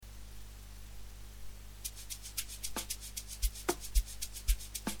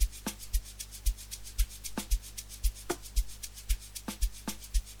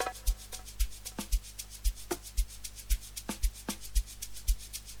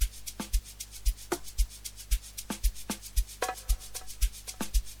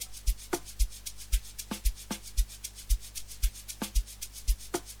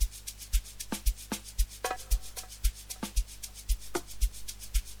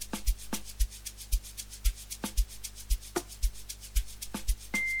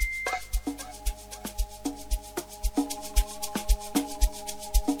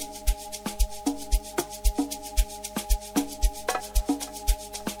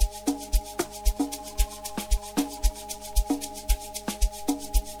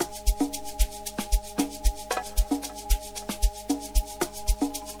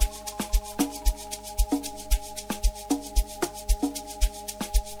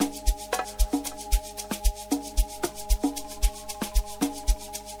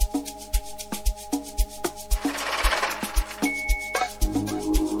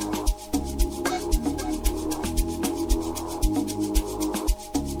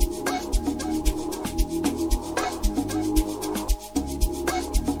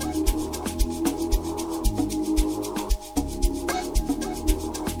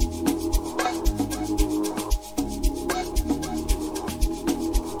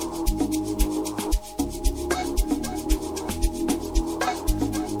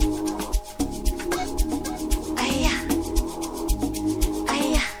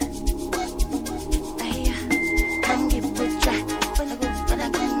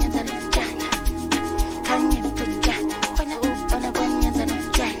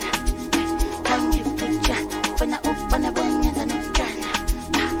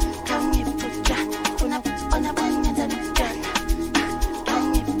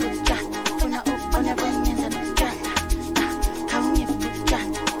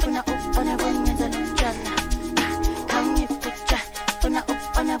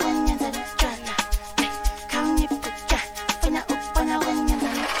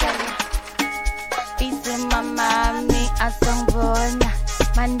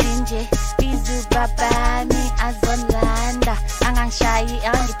babami azonlanda angangishayi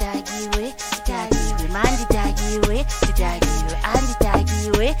angidakiwe dakiwe mandidakiwe didakiwe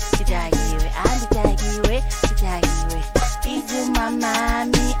andidakiwe didakiwe andidakiwe didakiwe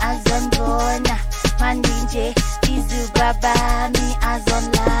izumamami azonbona mandinje izubabami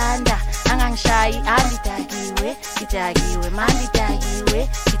azonlanda angangishayi andidakiwe didakiwe mandidakiwe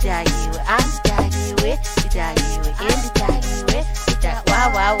didakiwe andidakiwe didakiwe endidakiwe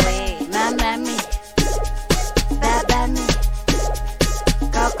wawawe mamami babami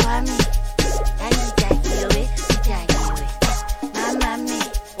kokwami andidakiwe didakiwe mamami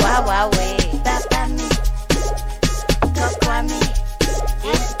wawawe babami kokwami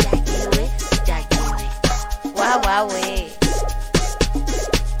andidakiwe didakiwe wawawe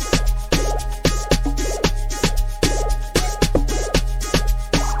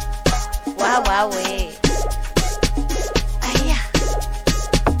wawawe aya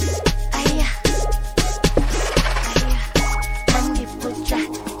aya aya kangipuja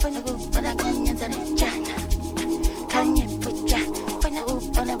fana kunyanza jana kangipuja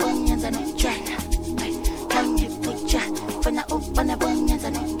fana kunyanza jana kangipuja fana kunyanza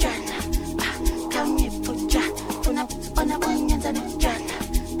jana kangipuja fana kunyanza jana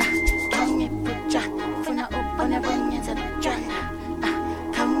kangipuja fana kunyanza jana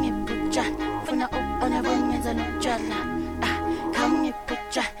kangipuja funa upona bunyenza nojala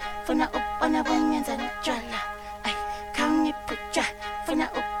kangipuja funa upona bunyenza nojala kangipuja funa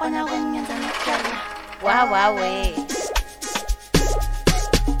upona bunyenza nojala wawawe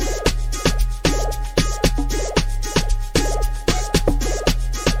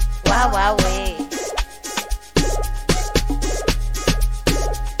wawawe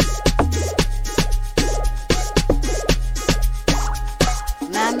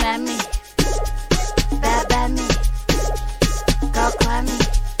mamami babami kokwami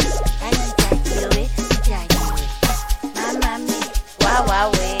andidakiwe didakiwe mamami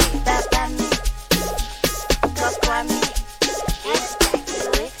wawawe babami kokwami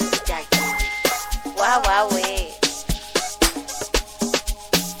andidakiwe didakiwe wawawe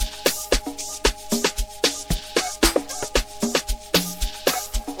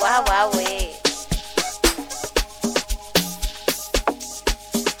wawawe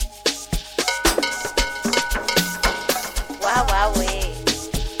wawawe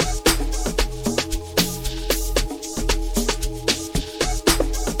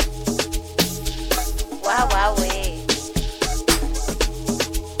wawawe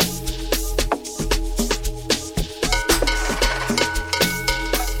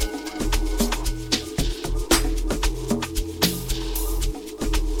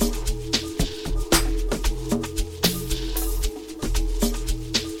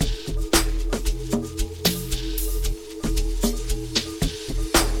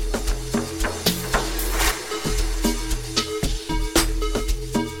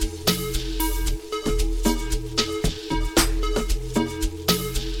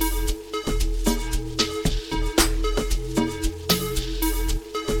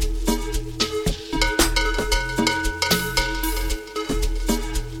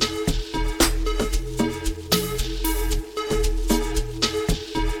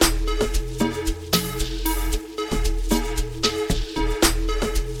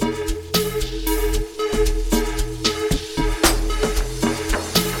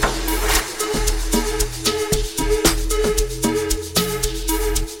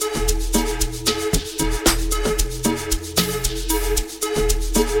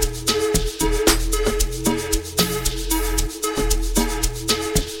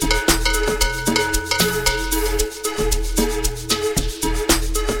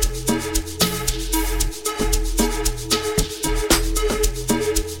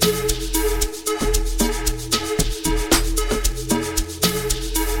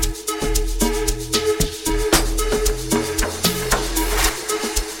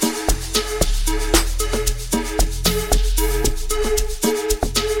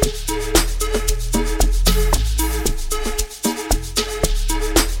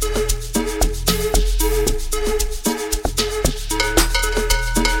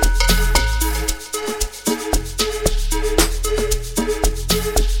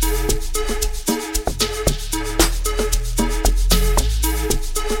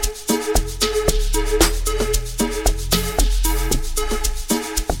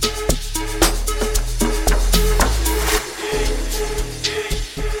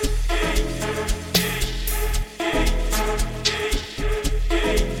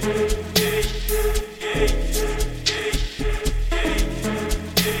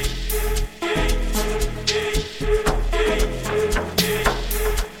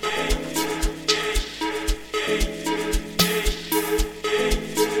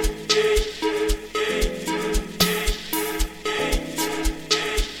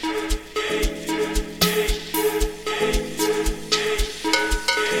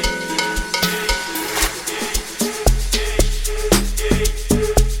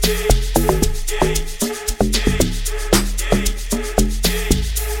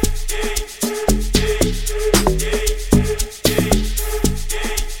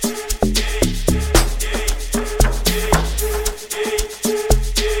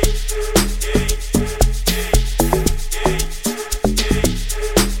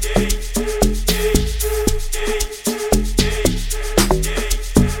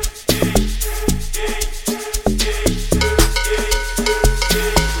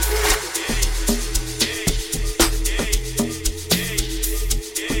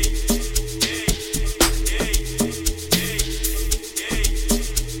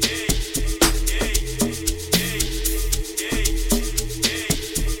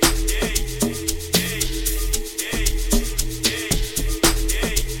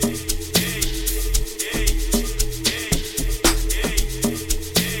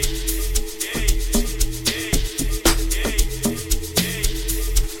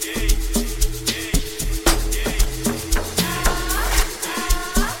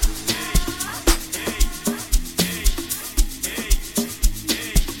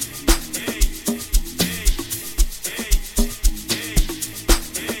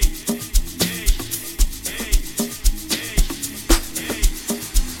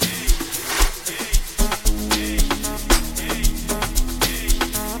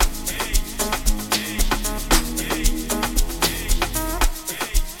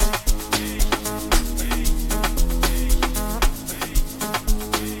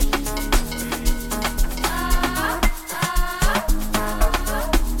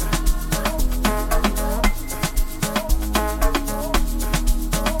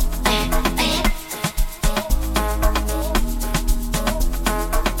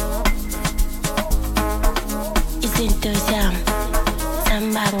Izinto zam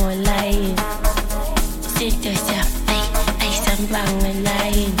samba ngolayin. Izinto zam ay samba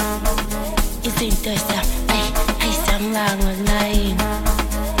ngolayin. Izinto zam ay samba ngolayin.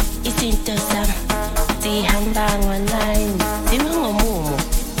 Izinto zam zihamba ngolayin. Zima ngomumo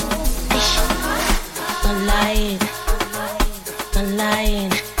ngolayin. Ngolayin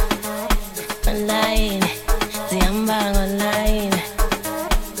ngolayin zihamba ngolayin.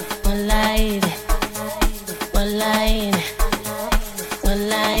 Ngolayin ngolayin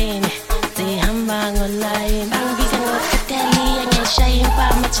ngolayin zihamba ngolayin. Bangibika ngokatali angishaya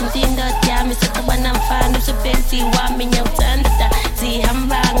impama thintindod yami sekuba namfana usebenzi wami ngiyawuthanda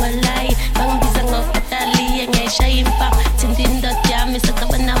zihamba ngolayin. Bangibika ngokatali angishaya impama thintindod yami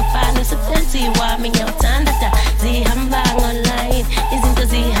sekuba namfana usebenzi wami ngiyawuthanda zihamba ngolayin. Izinto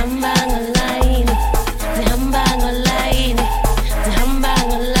zihamba ngolayin. Zihamba ngolayin. Zihamba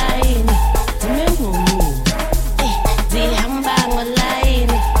ngolayin. Zihamba ngolayin.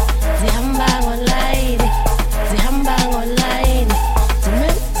 Zihamba ngolayin. Zihamba ngolayin.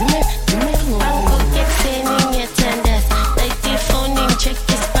 Banguke ekuseni ngiyathanda like i-phone check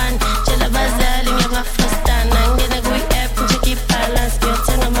ispan tshela abazali ngiyabafrustana ngena kwi-app check i-balance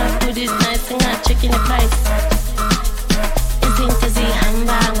ngiyothenga ama-goodies nice nginga-check in-price. Izinto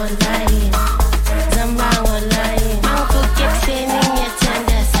zihamba ngolayin. Zihamba ngolayin. Banguke ekuseni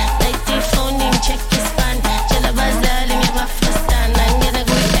ngiyathanda like i-phone check ispan tshela abazali ngiyabafrustana ngena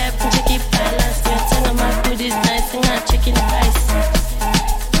kwi-app check i-balance ngiyothenga ama-goodies nice nginga-check in-price.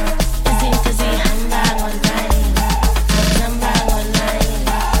 Izinto zihamba ngolayin. Zihamba ngolayin.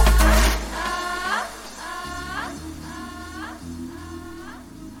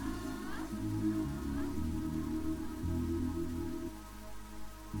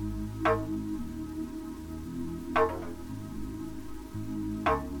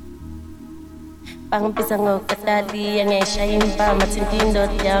 Bangibisa ngokatali angishaya impama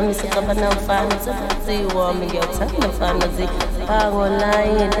thintindod yami sekuba namfana usebenzi wami ngiyawuthanda mfana zihamba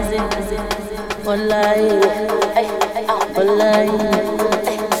ngolayin. Izinto ngolayin. Ngolayin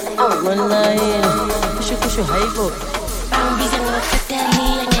ngolayin kusho hayibo. Bangibisa ngokatali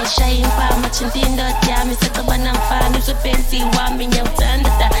angishaya impama thintindod yami sekuba namfana usebenzi wami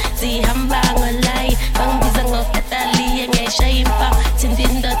ngiyawuthanda zihamba ngolayin. Bangibisa ngokatali angishaya impama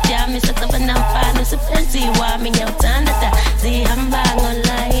thintindod yami sekuba namfana usebenzi wami ngiyawuthanda zihamba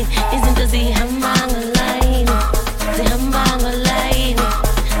ngolayin. Izinto zihamba ngolayin. Zihamba ngolayin.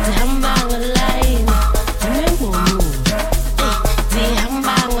 Zihamba ngolayin.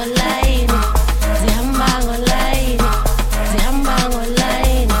 Zihamba ngolayin. Zihamba ngolayin. Zihamba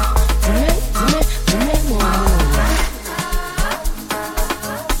ngolayin.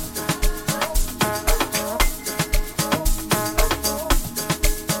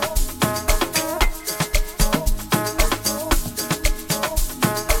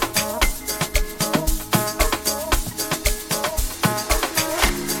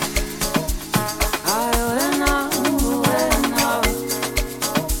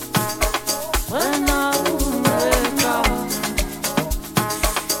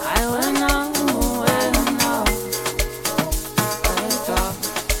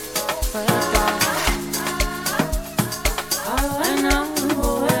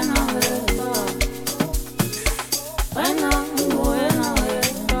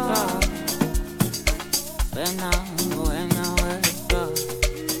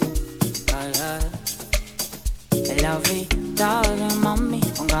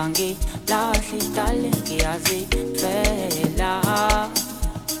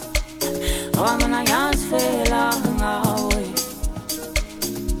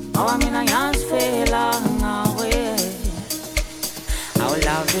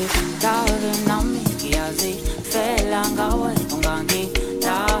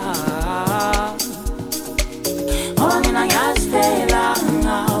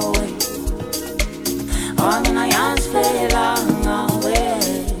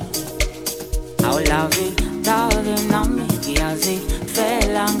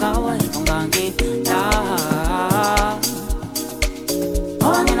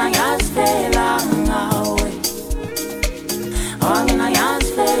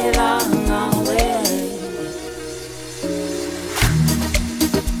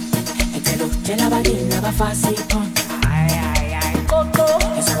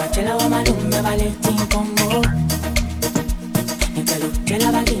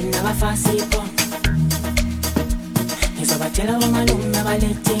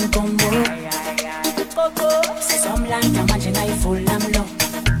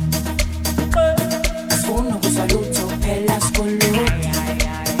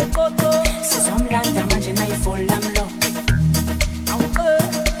 Sizomlanda manje nayifola mlo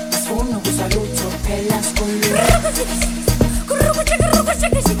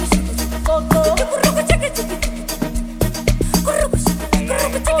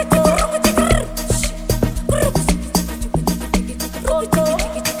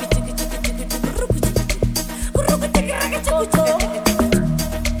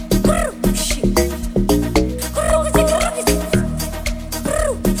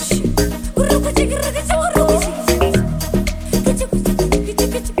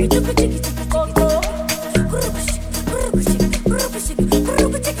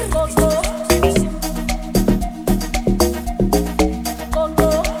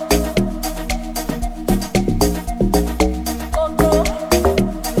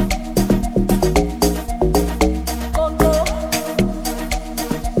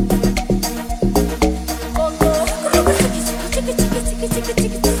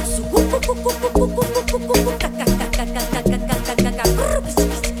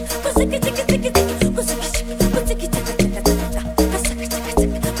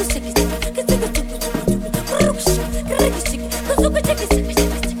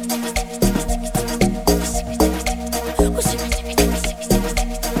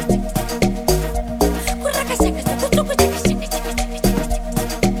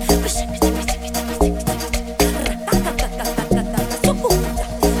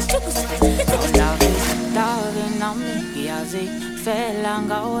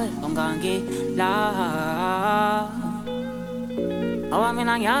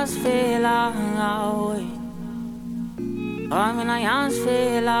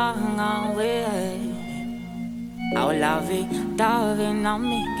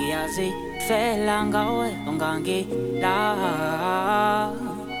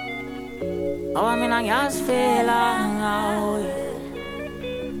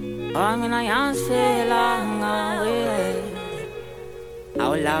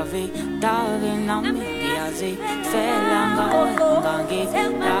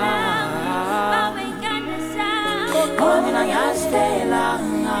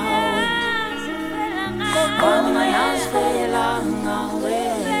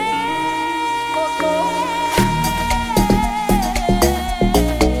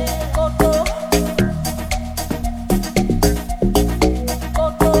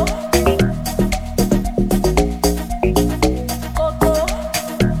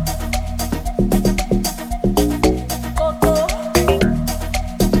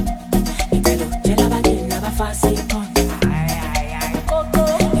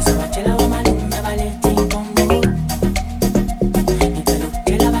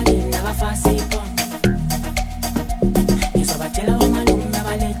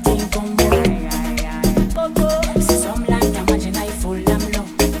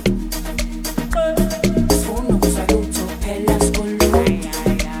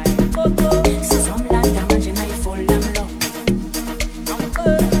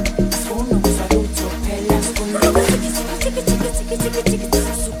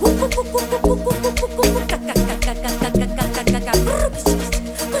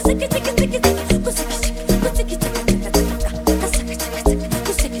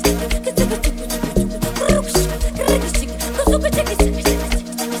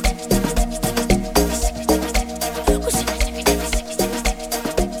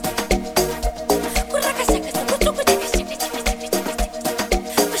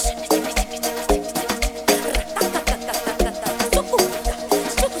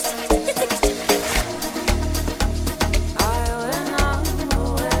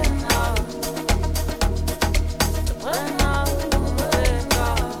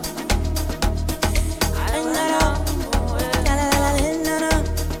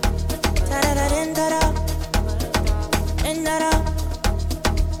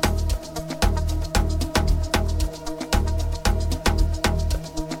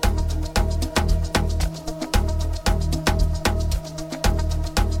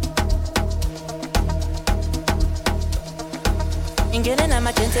Ingene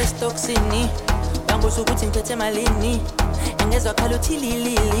namagentse stocksini banguza ukuthi ngiphethe malini engezwa khala uthi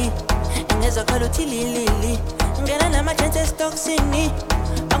lilili engezwa khala uthi lilili ingene namagentse stocksini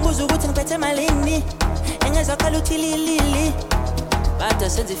banguza ukuthi ngiphethe malini engezwa khala uthi lilili bada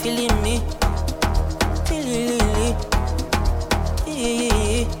senze filimi lilili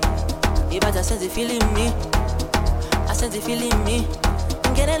ibada senze filimi asenze filimi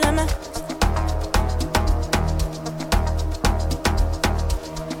ingene lama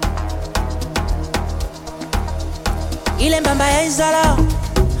ile mbamba ya izala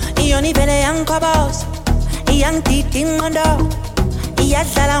iyoni vele yankobos iyangididi ingqondo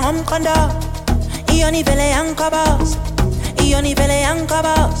iyadlala ngomqondo iyoni vele yankobos iyoni vele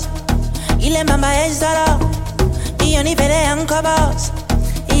yankobos ile mbamba ya izala iyoni vele yankobos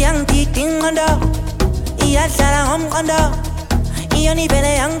iyangididi ingqondo iyadlala ngomqondo iyoni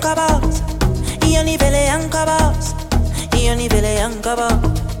vele yankobos iyoni vele yankobos iyoni vele yankobos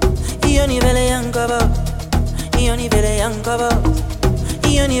iyoni vele yankobos iyoni vele yankobos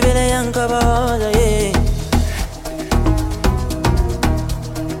iyoni vele yankobos yeah.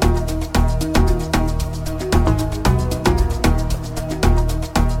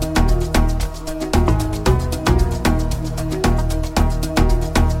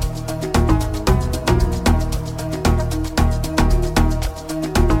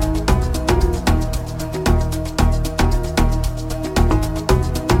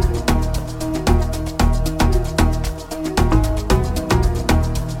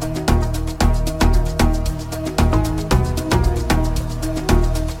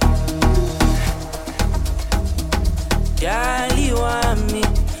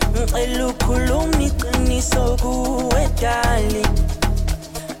 ukukhuluma iqiniso kuwe dali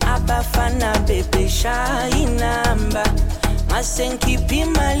abafana bebeshaya inamba mase ngikhipha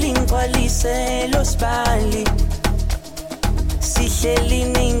imali ngigcwalise lo sibali sihleli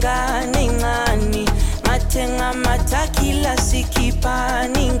nengane encane mathenga amathakila sikhipha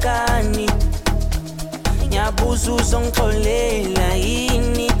ningane ngiyabuza uzongixolela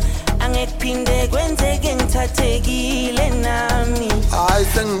yini angekuphinde kwenzeke ngithathekile nami hayi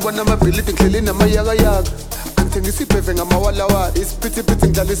sengibona amabhilidi ngihleli namayakayaka angithengisa ibheve ngamawalawala isiphithiphithi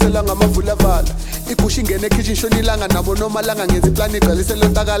ngidlalisela ngamavulavala igusha ingene ekhishin shonilanga nabo nomalanga ngenza iplani igcwalisela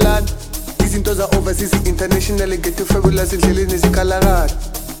ontakalana izinto za-overseas international ngethe fabulous endleleni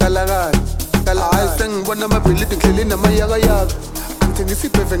zikalakala hayi sengibona amabhilidi ngihleli namayakayaka angithengisa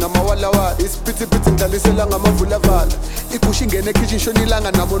ibheve ngamawalawala isiphithiphithi ngidlalisela ngamavulavala igusha ingene ekhishin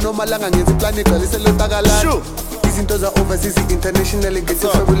shonilanga nabo nomalanga ngenza iplani igcwalisela ontakalana izinto za-overseas international ngethe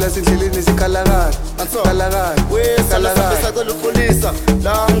fabulous endleleni zikalakala sacela uxolisa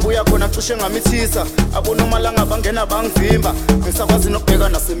la ngibuya khona cishe ngamithisa abonomalanga bangena bangivimba ngisakwazi nokubheka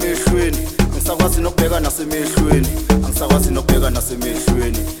nasemehlweni ngisakwazi nokubheka nasemehlweni angisakwazi nokubheka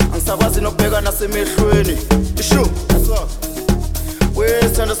nasemehlweni angisakwazi nokubheka nasemehlweni isho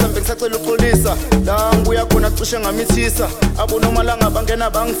wesithando sami ngisacela uxolisa la ngibuya khona cishe ngamithisa abonomalanga bangena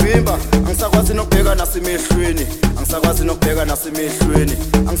bangivimba angisakwazi nokubheka nasemehlweni angisakwazi nokubheka nasemehlweni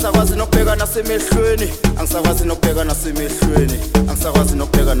angisakwazi nokubheka nasemehlweni angisakwazi nokubheka nasemehlweni angisakwazi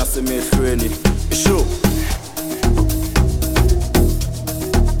nokubheka nasemehlweni isho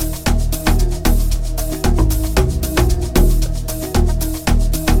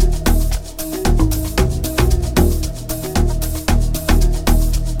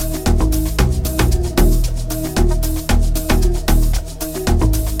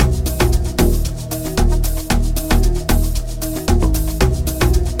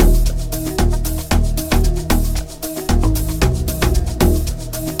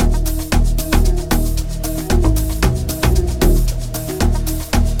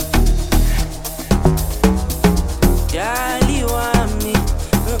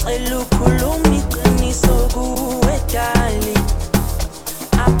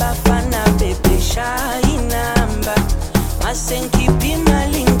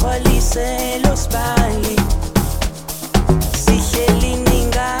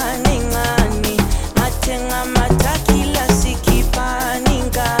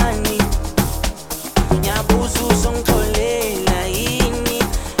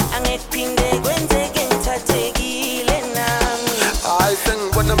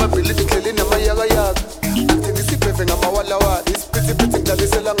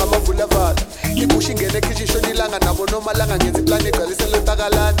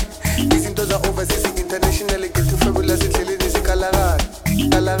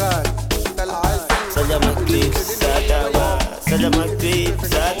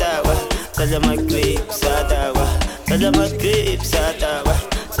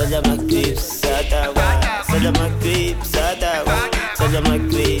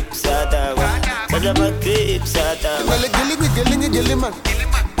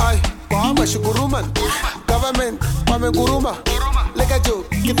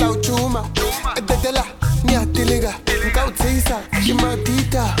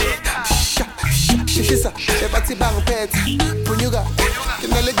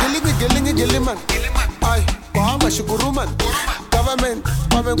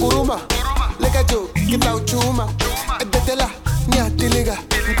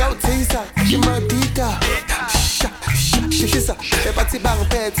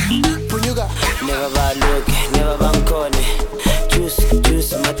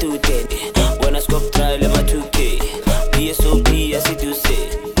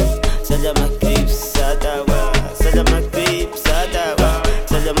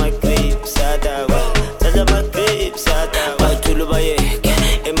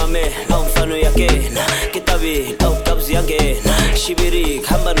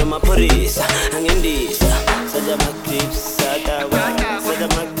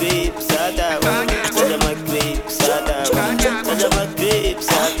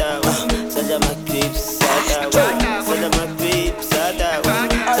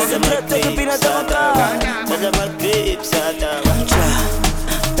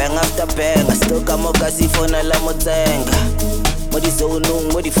Bang after bang, I still got more gassy for na la motenga. Modi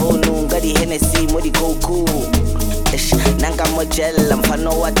zonung, modi phonung, gadi Hennessy, modi Coco. Nanga mojella,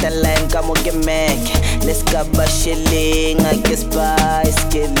 mfano watalenga mogemeke. Let's go shilling, I guess by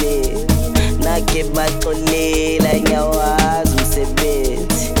skilly. Nake batole, la nyawazi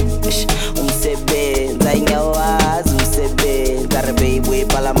umsebenzi. Umsebenzi, la nyawazi umsebenzi. Garebe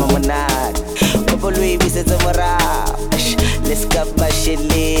pala mamonade.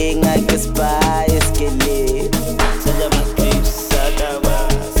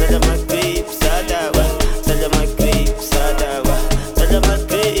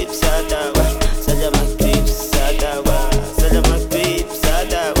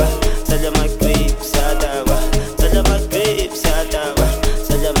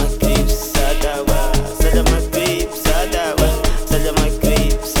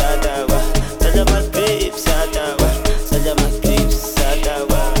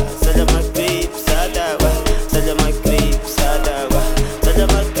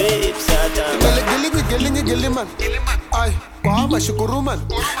 Gilliman. Ay, kwama shukuruman.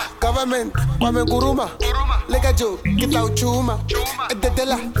 Government, kwame kuruma. Lega jo, kita uchuma.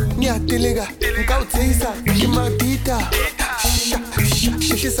 Ededela, niatiliga. Nkautisa, kimadita.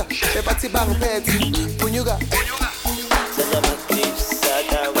 Shishisa, epati bang pet. Punyuga.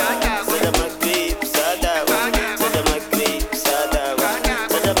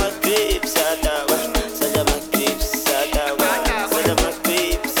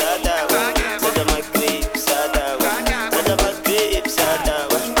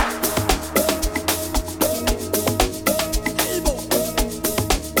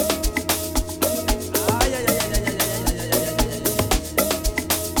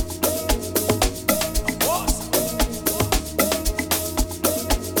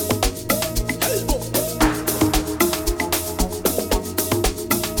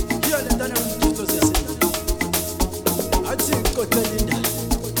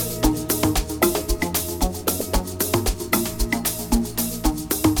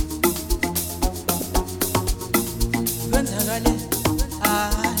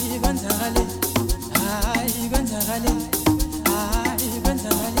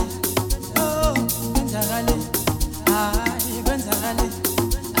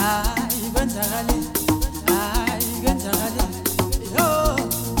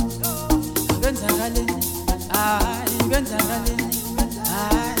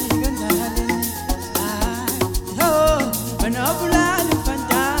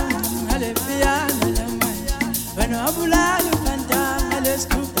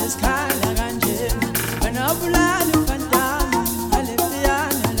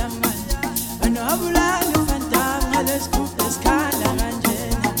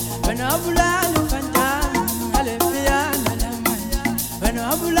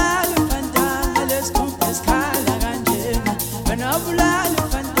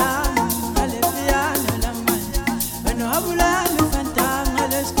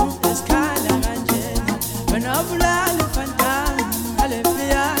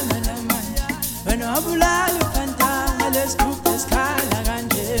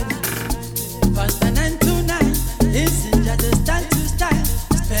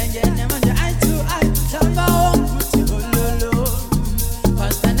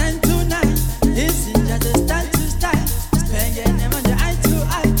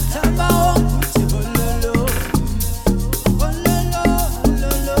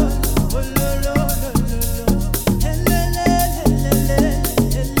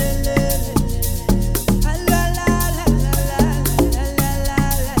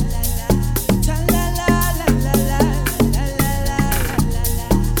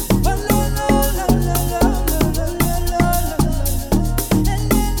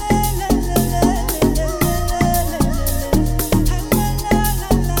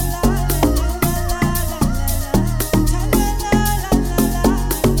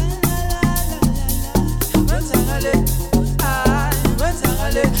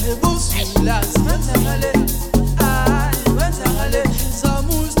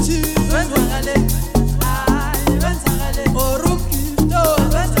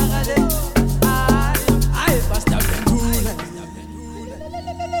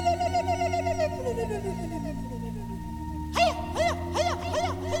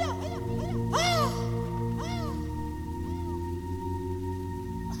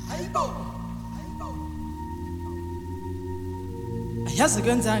 Yazi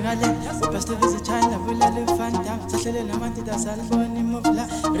kwenzakale ubheste vizichayela bulale fanta sahlele namanti dasaliboni muvla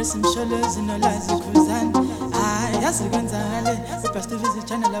risimsholo zinolazi khuzana ay yazi kwenzakale ubheste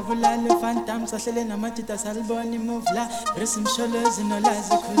vizichayela bulale fanta sahlele namanti dasaliboni muvla risimsholo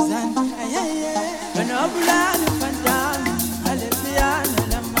zinolazi khuzana ay bana bulale fanta ale piano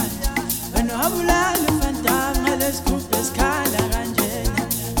la manja bana bulale fanta ale scoop escala ganjena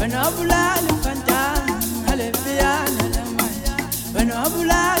bana bulale fanta ale piano Bueno,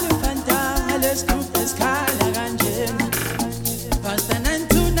 abulalo fanta, let's go, let's call again. Past the 9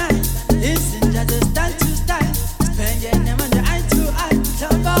 to 9, listen, just stand to style. Spend your name on the eye to eye.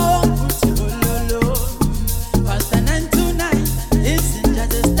 Tamba on, put you low. Past the 9 to 9, listen,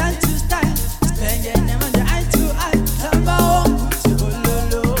 just stand to style. Spend your name on the eye to eye.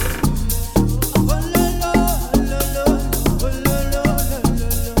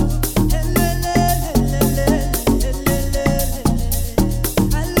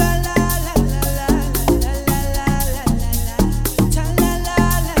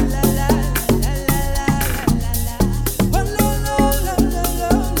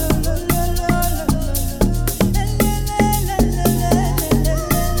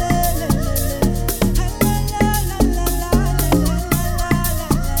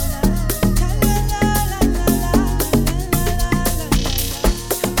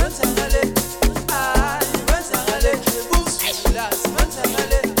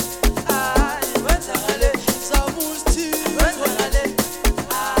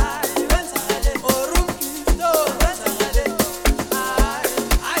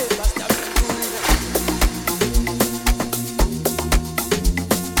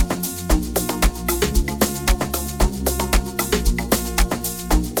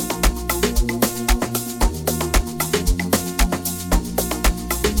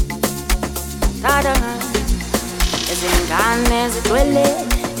 izingane zigcwele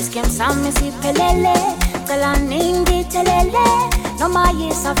iskem sami siphelele cela ningithelele noma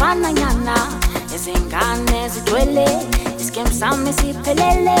yisavana nyana izingane zigcwele iskem sami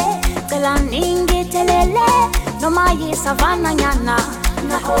siphelele cela ningithelele noma yisavana nyana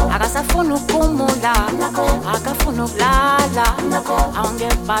akasafuna ukumula akafuna ukulala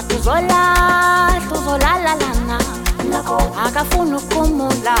awungebhadi uzolala lana akafuna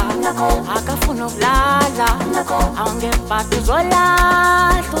ukumula akafuna ukulala awungebhadi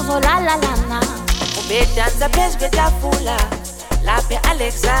uzolala lana ubedansa phezu kwetafula lapha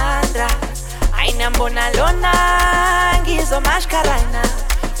e-Alexandra ayinambona lona ngizomashkarana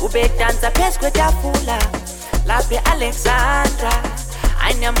ubedansa phezu kwetafula lapha e-Alexandra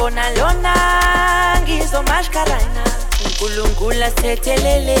ayinambona lona ngizomashkarana uNkulunkulu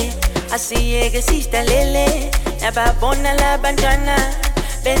asithethelele asiyeke sihlalele nababona labantwana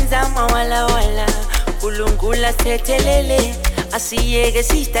benza mawala wala uNkulunkulu asithethelele asiyeke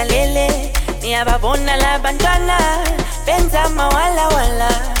sihlalele niyababona labantwana benza mawala wala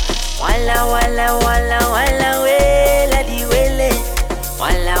wala wala wala wala wela diwele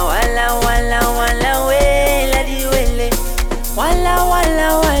wala wala wala wala wela diwele wala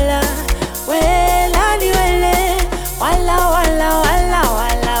wala wala wela diwele wala wala wala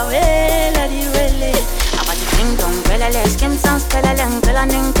wala wela diwele abati ding dong pelele skim sans pelele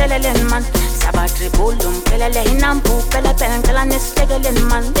ngelaning pelele man sabatri bulum pelele hinampu pelele ngelaning stegelen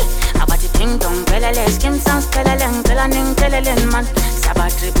man abati ding dong pelele skim sans pelele ngelaning pelele man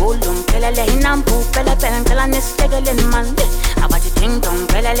sabatri bulum pelele hinampu pelele ngelaning stegelen man abati ding dong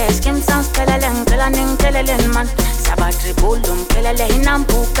pelele skim sans pelele ngelaning pelele man sabatri bulum pelele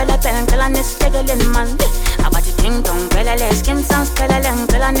hinampu pelele ngelaning stegelen man abati ding dong pelele skim sans pelele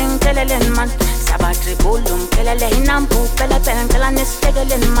ngelaning pelele man sabatri bulum pelele hinampu pelele ngelaning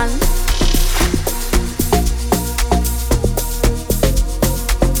stegelen man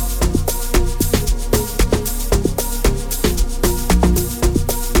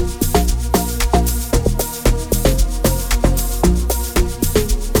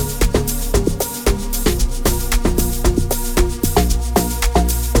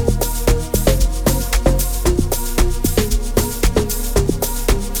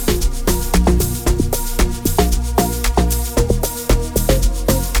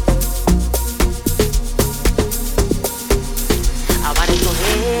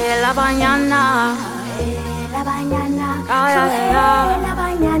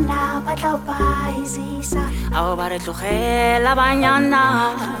Ahora tluje la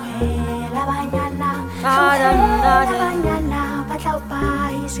mañana ahora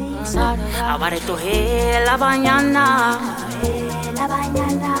tluje la mañana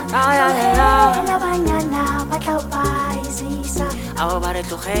ahora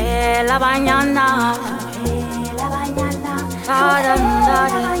tluje la mañana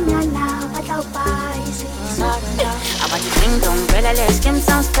abati ding dong pelele skim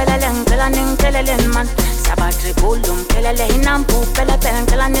sans pelele ngelaning pelele man sabatri bulum pelele hinampu pelele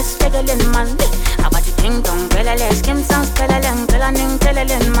ngelaning stegelen man abati ding dong pelele skim sans pelele ngelaning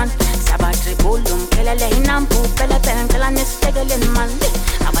pelele man sabatri bulum pelele hinampu pelele ngelaning stegelen man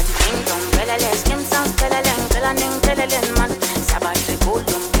abati ding dong pelele skim sans pelele ngelaning pelele man sabatri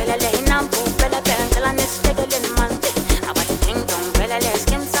bulum pelele hinampu pelele ngelaning stegelen man abati ding dong pelele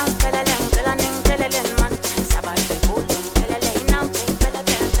skim sans pelele ngelaning pelele man sabatri bulum pelele hinampu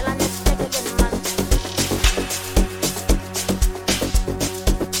pelele ngelaning stegelen man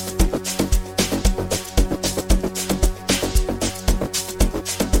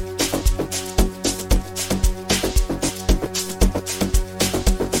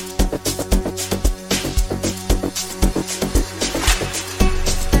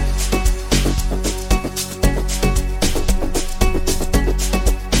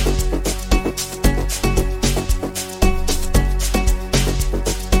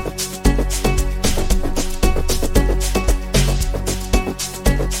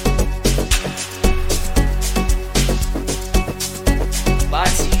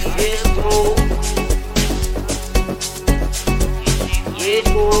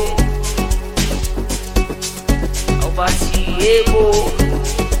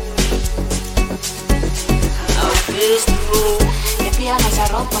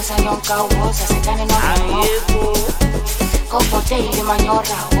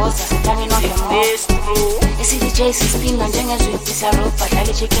Ese DJ se spina njengezwiphi sarupha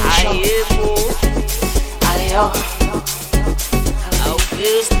dlala chicken show ayo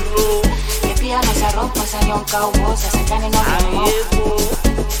piano sarupha sanyonka uboza setani no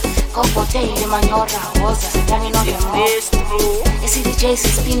Kopotei manyora woza setani no demo Ese DJ se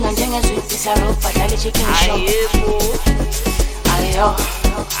spina njengezwiphi sarupha dlala chicken show ayo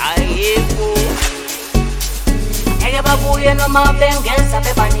ayikho ngeke babuye noma bengeza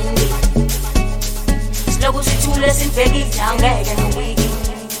bebaningi siloku sithule sibhekile angeke nowiki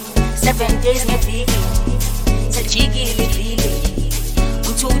 7 days ngeviki sajikile vile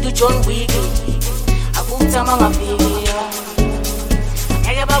umthudu John Wick akutama ngafiki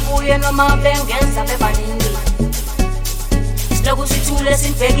ngeke babuye noma bengeza bebaningi siloku sithule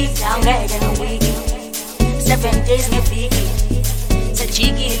sibhekile angeke nowiki 7 days ngeviki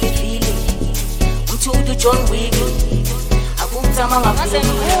sajikile vile umthudu John Wick akutama ngafiki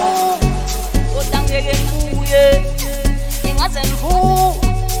kodangeke kuye ingaze ngivu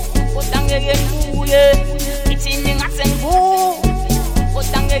kodangeke kuye ithini ngaze ngivu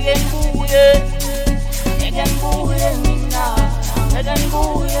kodangeke kuye ngeke ngibuye mina ngeke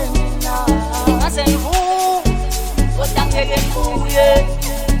ngibuye mina ingaze ngivu kodangeke kuye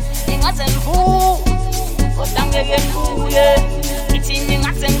ingaze ngivu kodangeke kuye ithini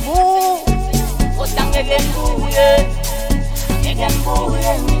ngaze ngivu kodangeke kuye ngeke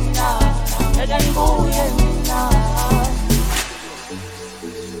ngibuye mina ngeke ngibuye mina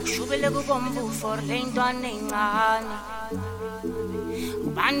shubele kubomvu for lentwana encane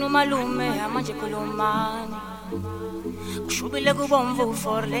ubani umalume manje khulumani kushubile kubomvu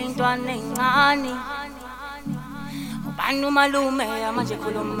for lentwana encane ubani umalume manje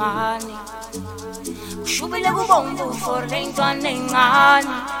khulumani kushubile kubomvu for lentwana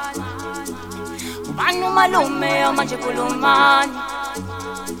encane ubani umalume manje khulumani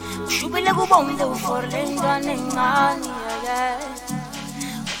kushubile kubomvu for lentwana encane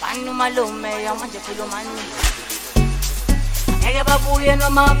ubani umalume manje khulumani ngeke babuye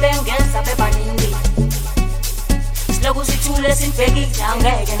noma bengeza bebaningi siloku sithule sibhekile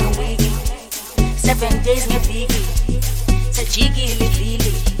angeke nowiki 7 days ngeviki sajikile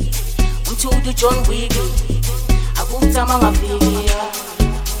vile umthudu John Wick akutama ngafiki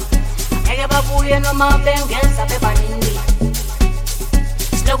ngeke babuye noma bengeza bebaningi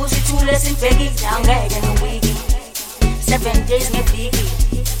siloku sithule sibhekile angeke nowiki 7 days ngeviki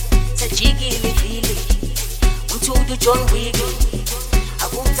sajikile vile umthudu John Wick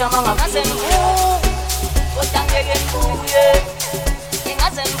akutama ngafiki kodangeke kuye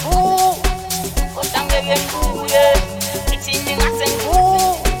ingaze ngivu kodangeke kuye ithini ngaze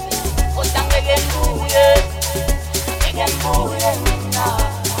ngivu kodangeke kuye ngeke ngibuye mina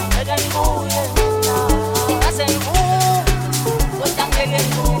ngeke ngibuye mina ingaze ngivu kodangeke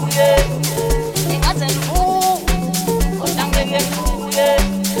kuye ingaze ngivu kodangeke kuye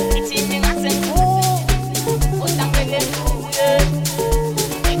ithini ngaze ngivu kodangeke kuye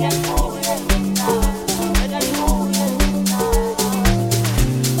ngeke ngibuye mina ngeke ngibuye mina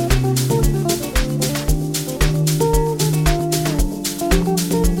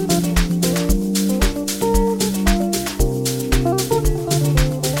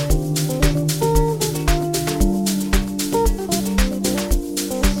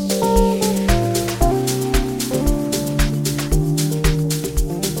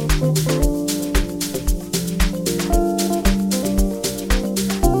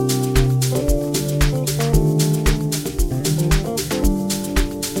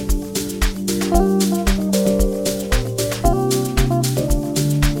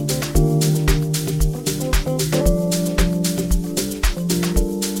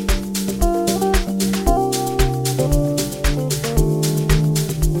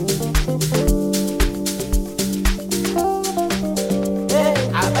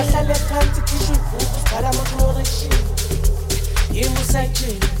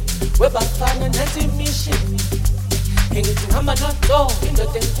webafana nathi mission engithi ngihamba nodo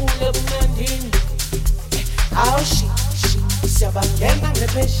indoda enkulu ebumnandini awushi siyabangena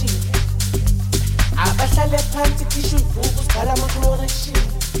ngepheshini abahlale phansi kisho ibhuku sibhala ama-correction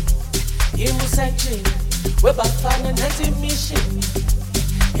imusajini webafana nathi mission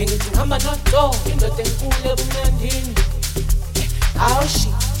engithi ngihamba nodo indoda enkulu ebumnandini awushi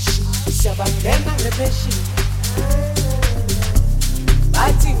siyabangena ngepheshini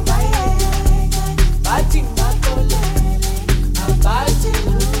Bating batole, abazi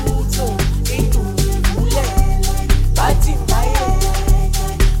luto, itu ule. Bating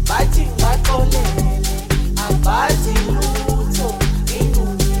batole, abazi luto, itu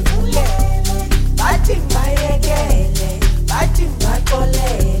ule. Bating batole,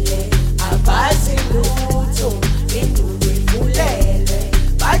 abazi luto, itu ule.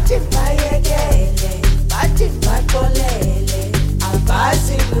 Bating batole.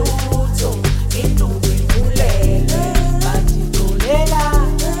 Abazi luto, into wimulele, batitole,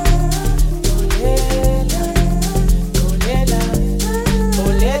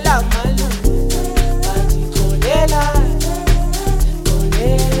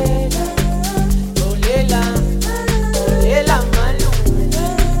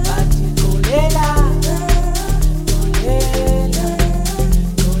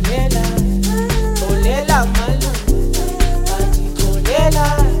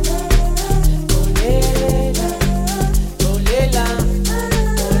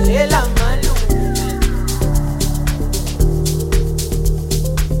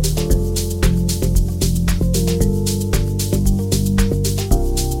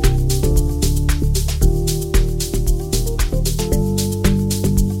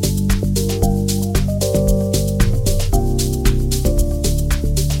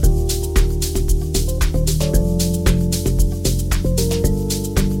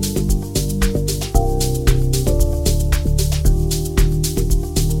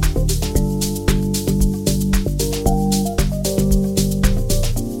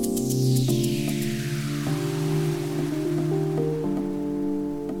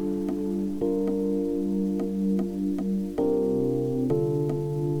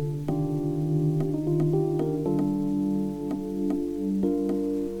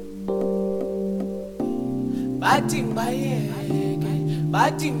 bathi bayeke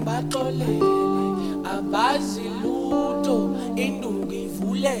bathi baxolele abazi lutho induku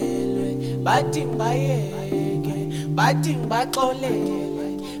ivulelwe bathi bayeke bathi baxolele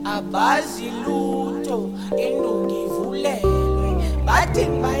abazi lutho induku ivulelwe bathi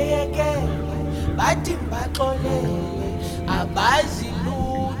bayeke bathi baxolele abazi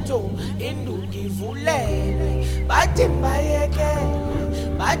lutho induku ivulelwe bathi bayeke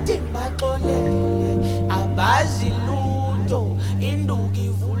bathi baxolele abazi lutho induku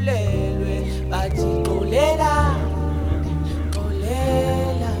ivulelwe bathi xolela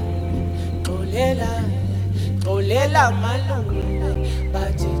xolela xolela xolela malungu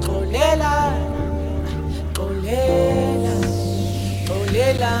bathi xolela xolela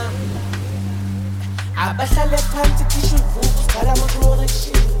xolela abahlale phansi kisho ivuku sibhala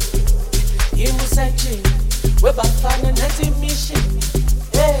ama-correction imusajini webafana nathi mission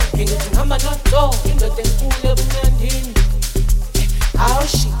ngithi ngihamba nodo indoda enkulu ebumnandini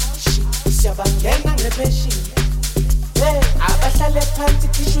awushi siyabangena ngepheshini abahlale phansi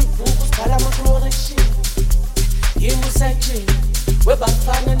kisho ivuku sibhala ama-correction imusajini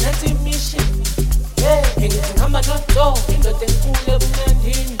webafana nathi mission ngithi ngihamba nodo indoda enkulu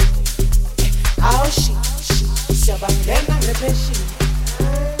ebumnandini awushi siyabangena ngepheshini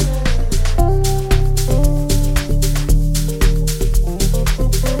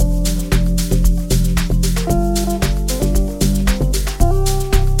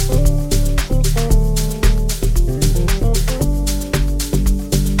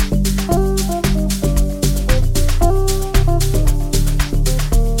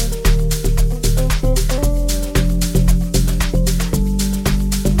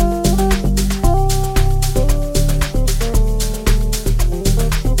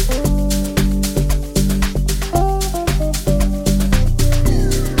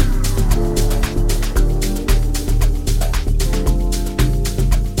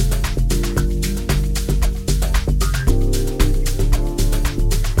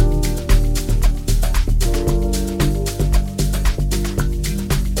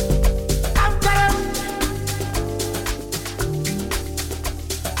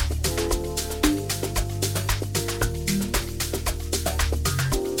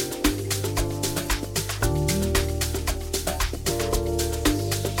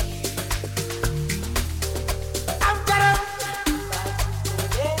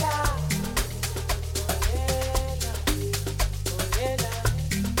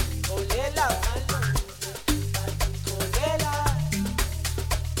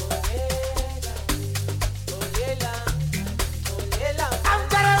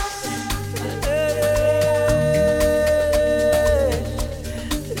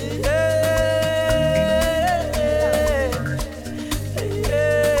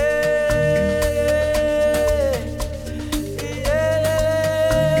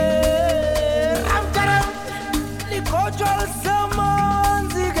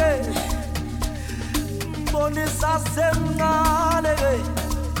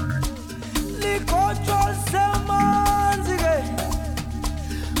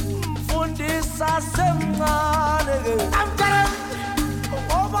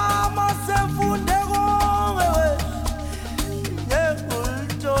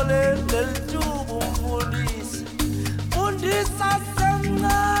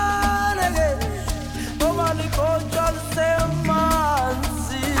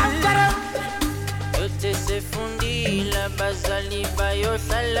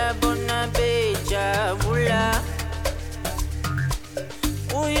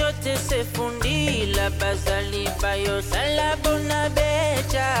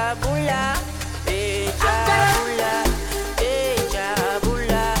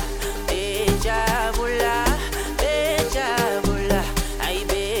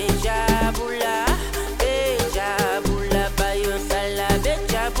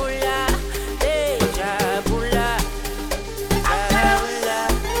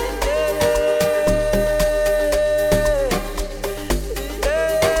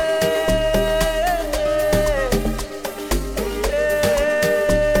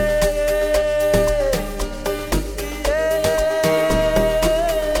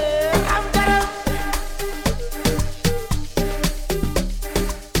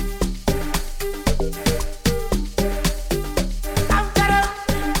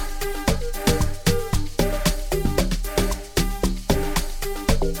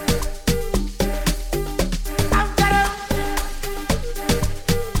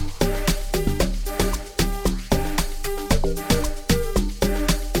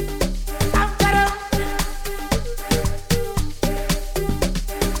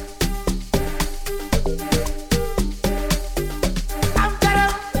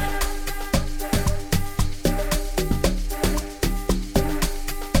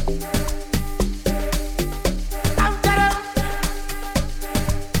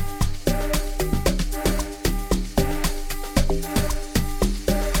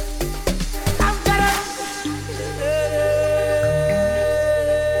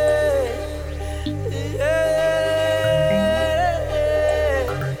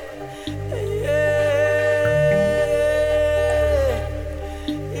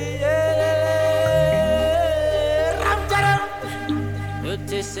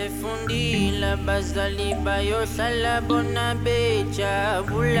sefundile abazali bayohlala bona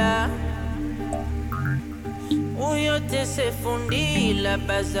bejabula uyote sefundile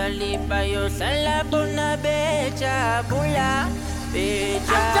abazali bayohlala bona bejabula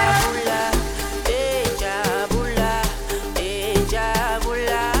bejabula bejabula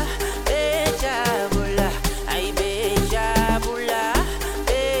bejabula bejabula ay bejabula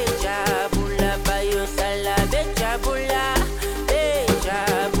bejabula bayohlala bejabula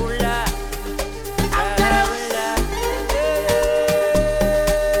bejabula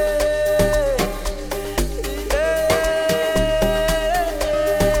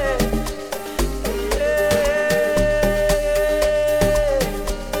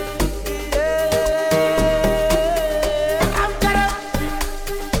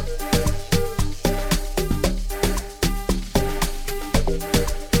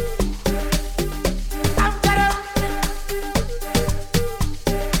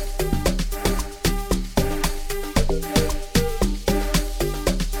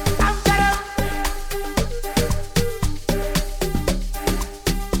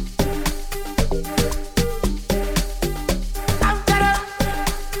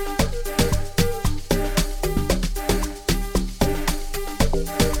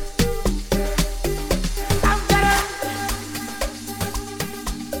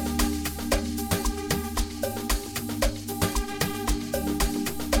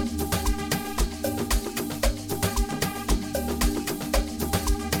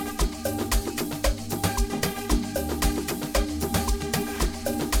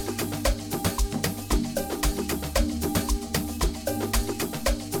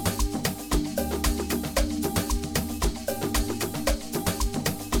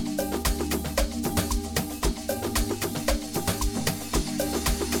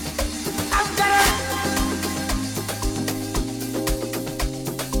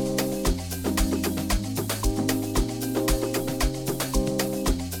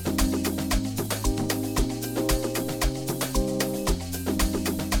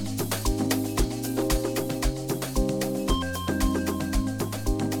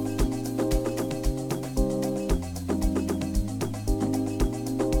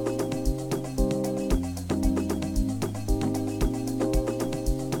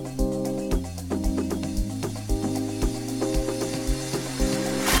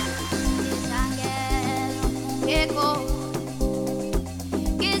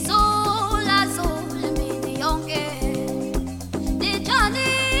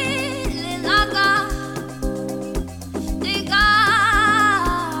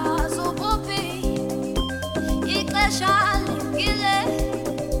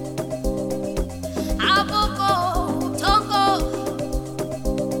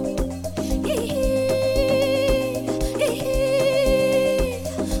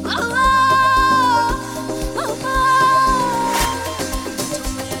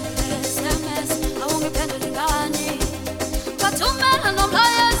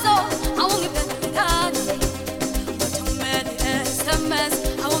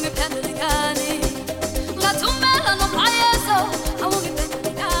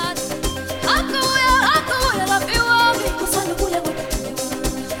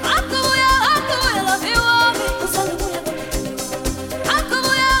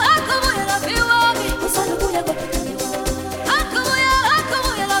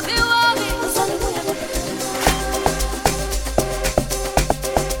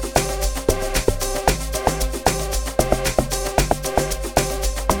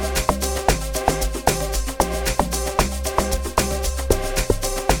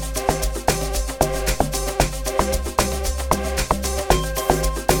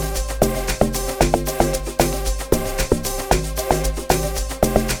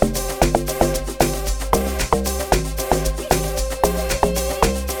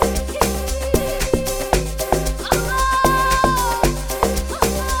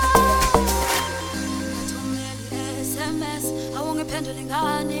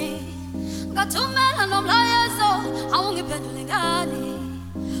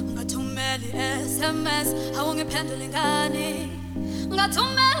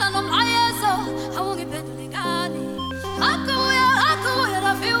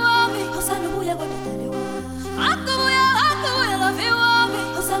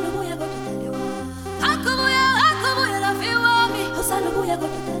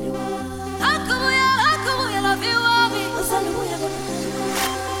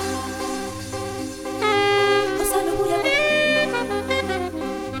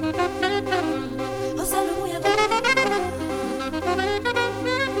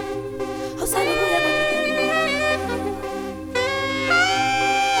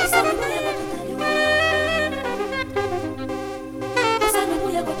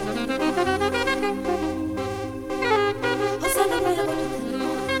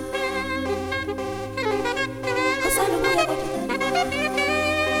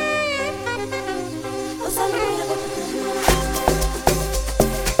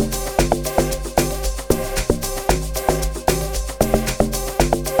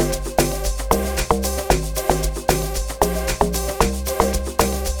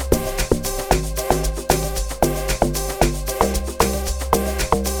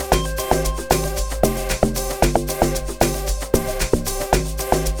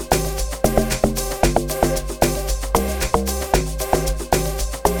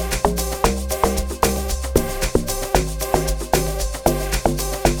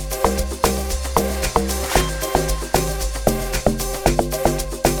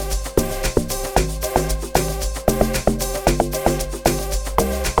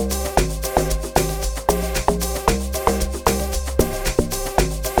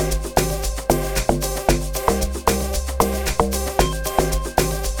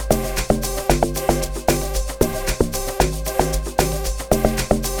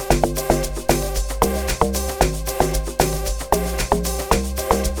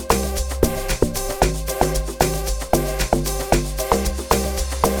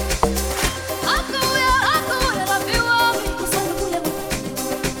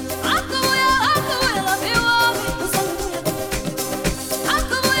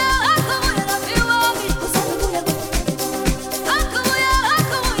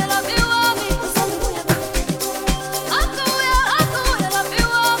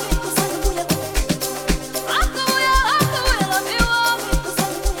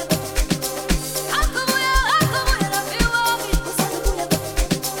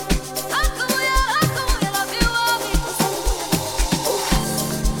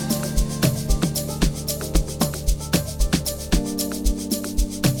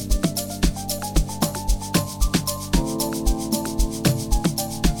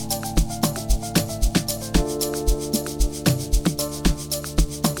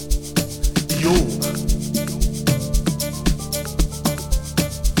Yo.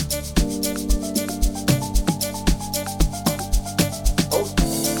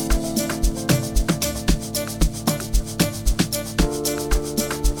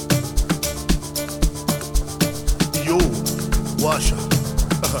 Yo, washa.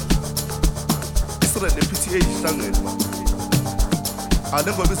 Israel ne-PTA ihlangene ma.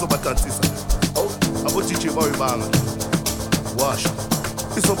 Alengoba izobathathisa. Abo DJ bayibanga. Washa.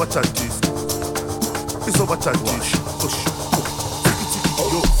 Izobathathisa. Izobathathisa.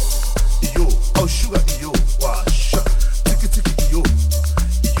 Yo. Yo, oh sugar yo. Washa. Tiki tiki yo.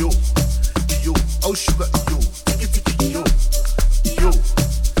 Yo. Yo, oh sugar yo. Tiki tiki yo. Yo.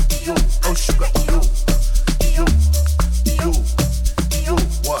 Yo, oh sugar yo. Yo. Yo,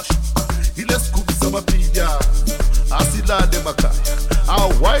 wash. Let's cook some pia. Asilale makaya.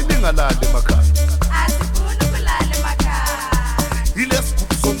 Whining alale makaya. Asifuna kulale makaya. Let's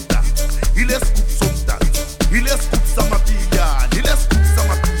cook some that. Let's cook some that. Let's cook some pia. Let's cook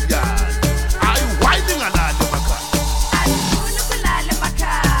some pia. Whining alale makaya. Asifuna kulale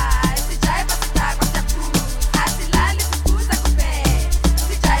makaya. Sijaiba sitakwa tapu. Asilale sikuza kupe.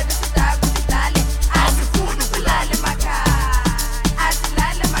 Sijaiba sitakwa silale. Asifuna kulale makaya.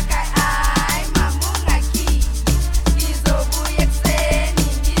 Asilale makaya. Ay mamunga ki. Ngizobuya ekseni.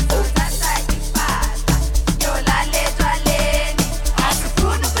 Ngizothatha ipahla. Yolale jwaleni.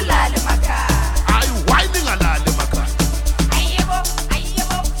 Asifuna kulale makaya. Whining alale makaya. Ayebo,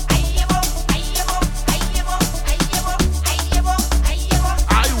 ayebo, ayebo, ayebo, ayebo, ayebo, ayebo, ayebo.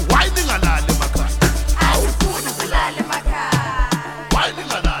 Whining alale makaya. Asifuna kulale makaya.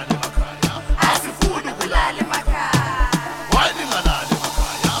 Whining alale makaya. Asifuna kulale makaya. Whining alale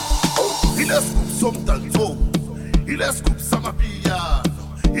makaya. Let's cook some tanto. Let's cook some piano.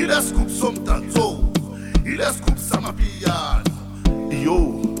 Let's cook some tanto. Let's cook some piano.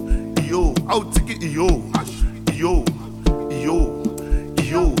 Yo, out tiki yo. Yo,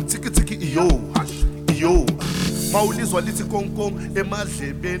 tiki yo. Mawulizwa lithi konkong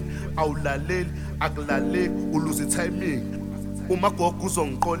emadlebeni awulaleli akulaleki uluze timing. Umagogo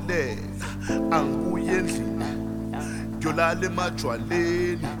uzongiqolela angibuye endlini. Yolale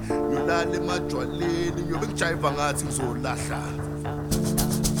emajwaleni, yobe ngijayiva ngathi ngizolahla.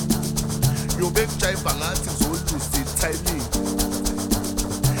 Yobe ngijayiva ngathi ngizoluza timing.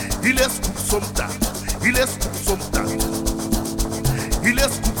 Let's cook some that. Let's cook some that.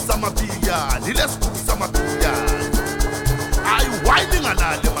 Let's cook some pia. Let's cook some pia. Whining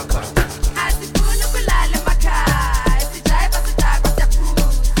alale makaya. Asifuna kulale makaya. Sijaiba sitakwa tapu.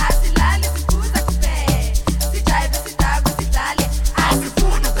 Asilale sikuza kupe. Sijaiba sitakwa silale.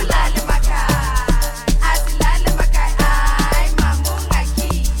 Asifuna kulale makaya. Asilale makaya. Ay mamunga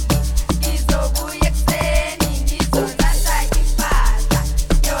ki. Ngizobuya ekseni. Ngizothatha ipahla.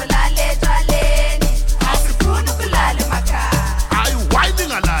 Yolale jwaleni. Asifuna kulale makaya.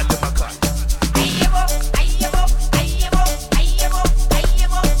 Whining alale makaya. Ayebo, ayebo, ayebo, ayebo,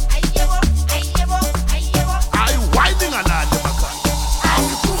 ayebo, ayebo.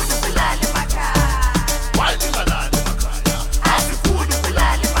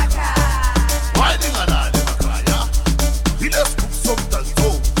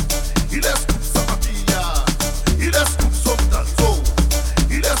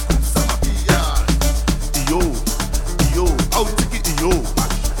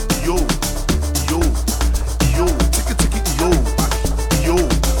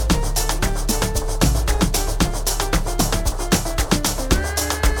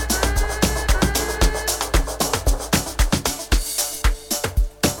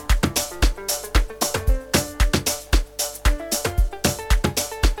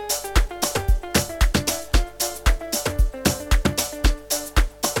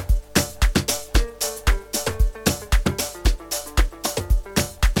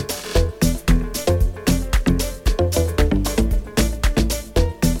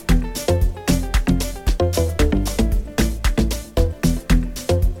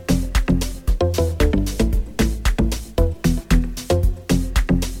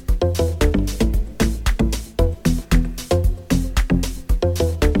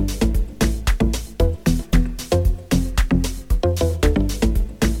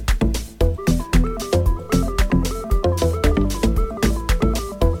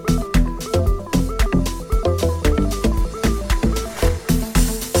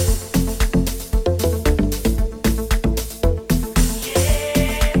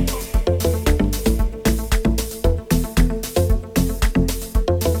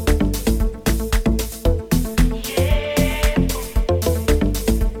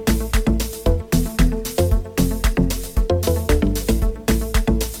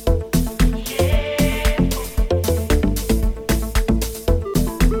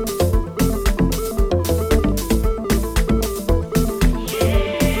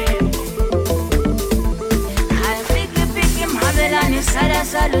 nisala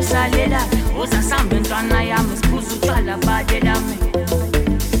salo salela uza samba ntwana yami sibuza utshwala badela me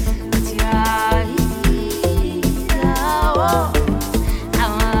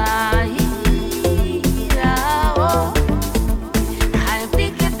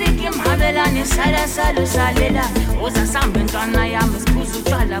Sala salo salela uza samba ntwana yami sibuza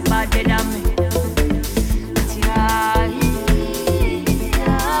utshwala badela me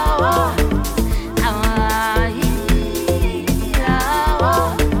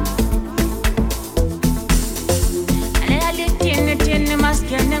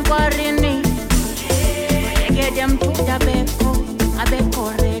Them to the beko, a beko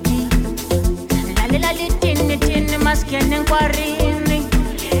ready. La litini masken and quarrini.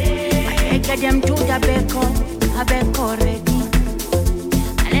 Get them to the beko, a beko ready.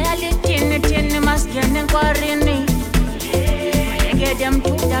 La litini masken and quarrini. Get them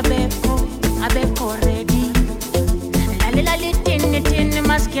to the beko, a beko ready. La litini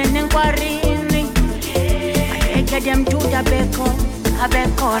masken and quarrini. Get them to the beko, a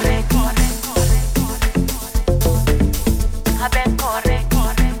beko ready.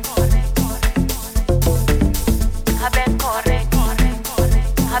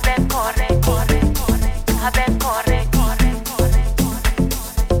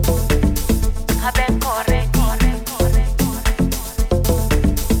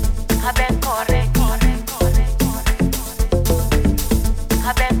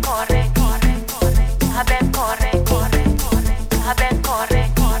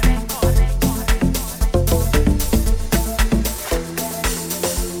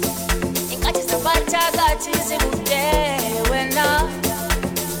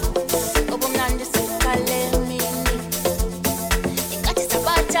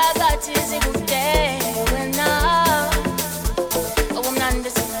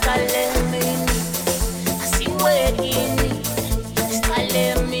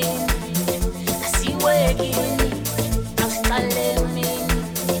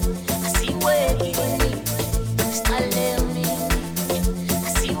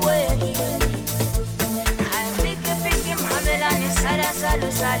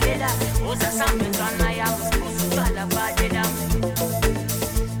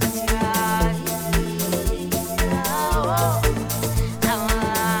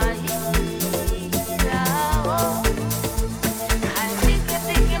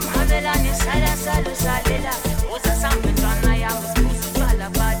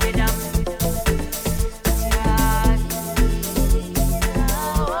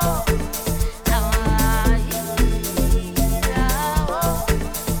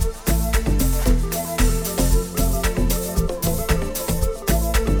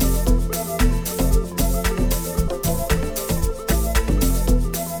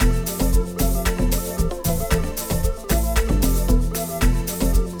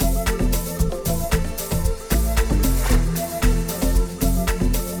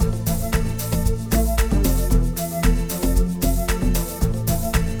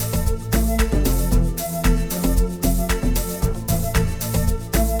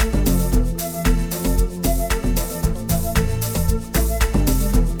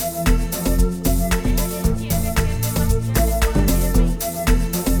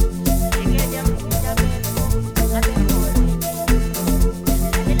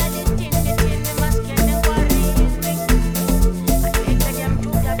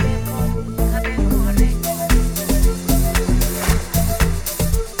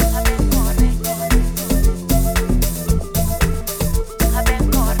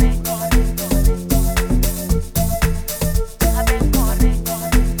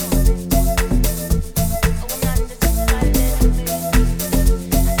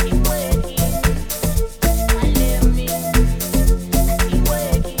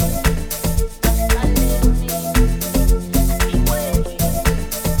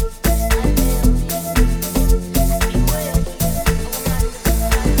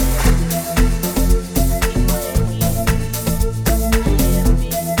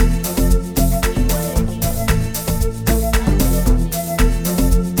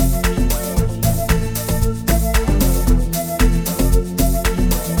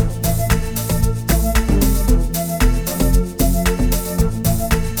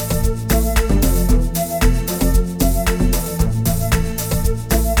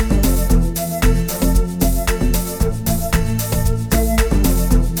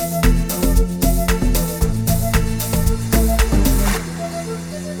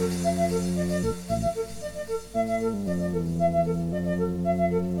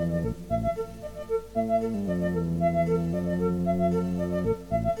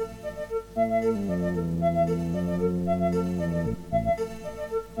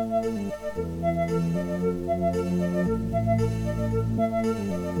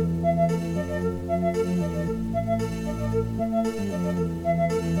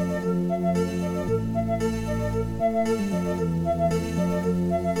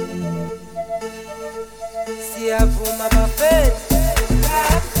 Siyavuma bafethu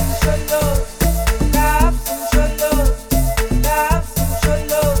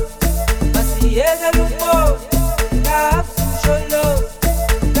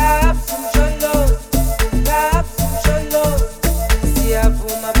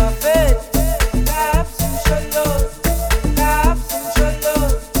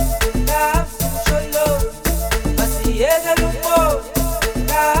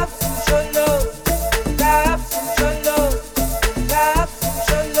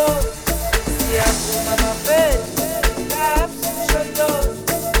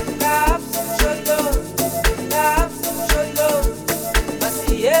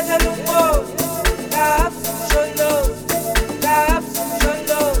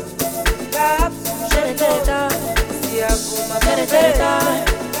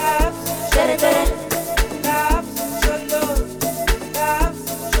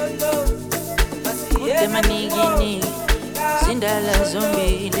Manigini, Sindala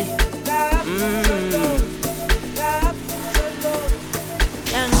Zombili.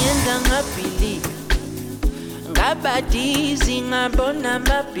 Yangenza ngabhili, ngabadizi ngabona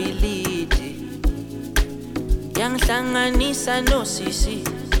amabhilidi. Yangihlanganisa nosisi,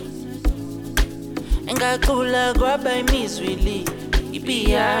 engacula kwaba imizwili,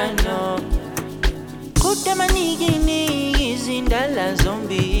 ipiano. Kude manigini, izindala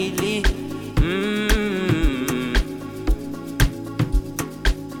zombili.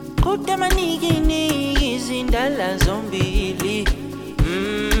 Kude manigini, izindala zombili.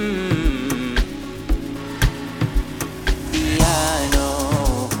 Piano.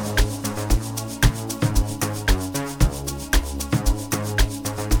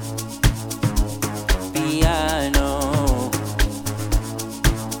 Piano.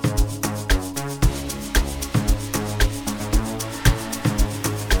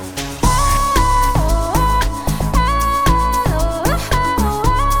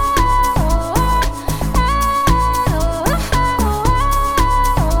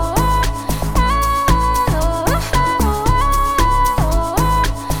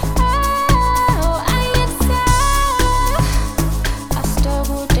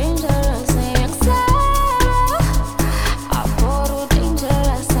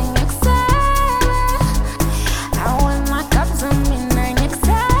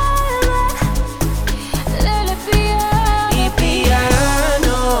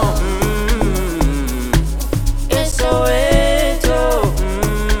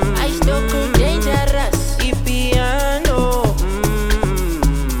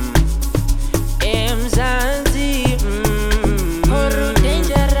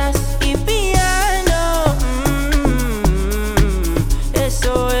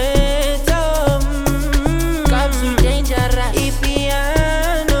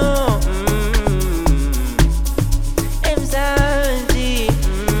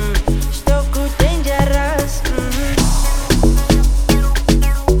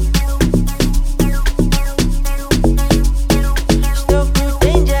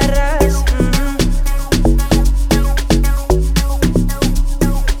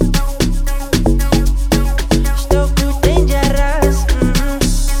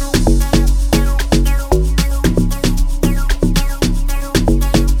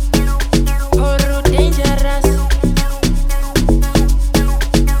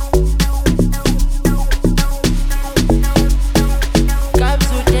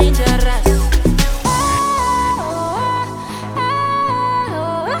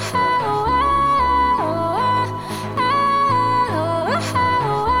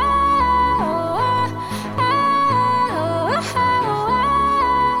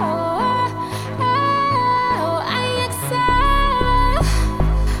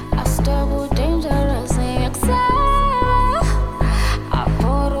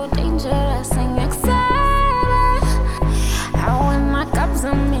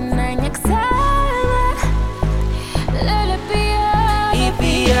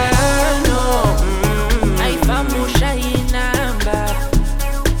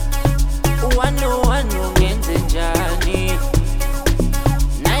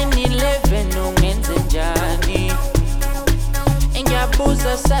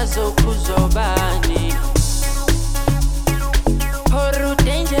 Sazokuzobani. Horu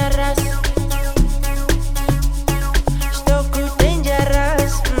dangerous.